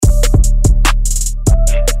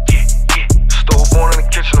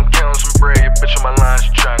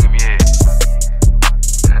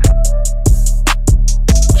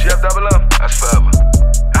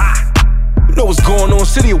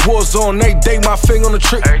Wars on every day, my finger on the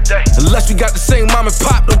trigger. Unless we got the same mom and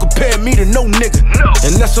pop, don't compare me to no nigga.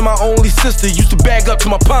 And that's my only sister, used to bag up to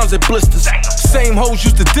my palms and blisters. Same hoes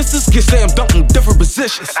used to diss us, get slam dunk in different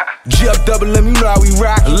positions. G up double M, you know how we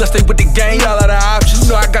rock. Unless they with the gang, y'all out of options.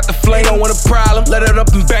 You know I got the flame, don't want a problem. Let it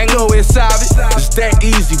up and bang, no inside it. It's that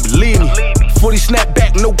easy, believe me. 40 snap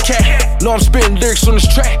back, no cap. Know I'm spitting lyrics on this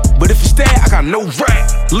track, but if it's that, I got no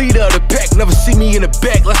rap. Leader of the pack, never see me in the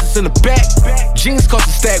back, unless it's in the back. Jeans cost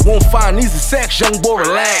a stack, won't find these a sacks. Young boy,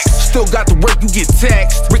 relax. Still got the work, you get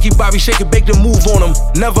taxed. Ricky Bobby shake and bake the move on him.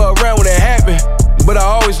 Never around when it happen, but I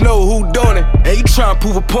always know who doing it. And you tryna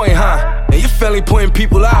prove a point, huh? And your family pointing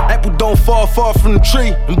people out. Apple don't fall far from the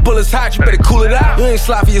tree. And bullets hot, you better cool it out. You ain't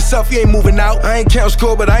slide for yourself, you ain't moving out. I ain't count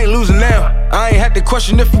score, but I ain't losing now. I ain't had to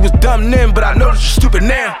question if you was dumb then, but I know that you stupid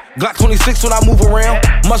now. Glock 26 when I move around.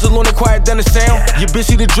 Muzzle on it quiet than the sound. Your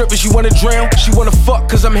bitch see the drip and she wanna drown. She wanna fuck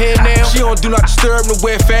cause I'm here now. She don't do not disturb,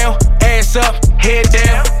 nowhere found. Ass up, head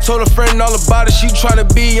down. Told her friend all about it, she tryna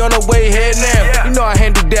be on her way head now. You know I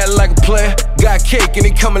handle that like a player. Got cake and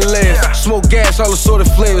it coming last. Smoke gas, all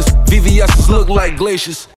assorted flavors. VVS's look like glaciers.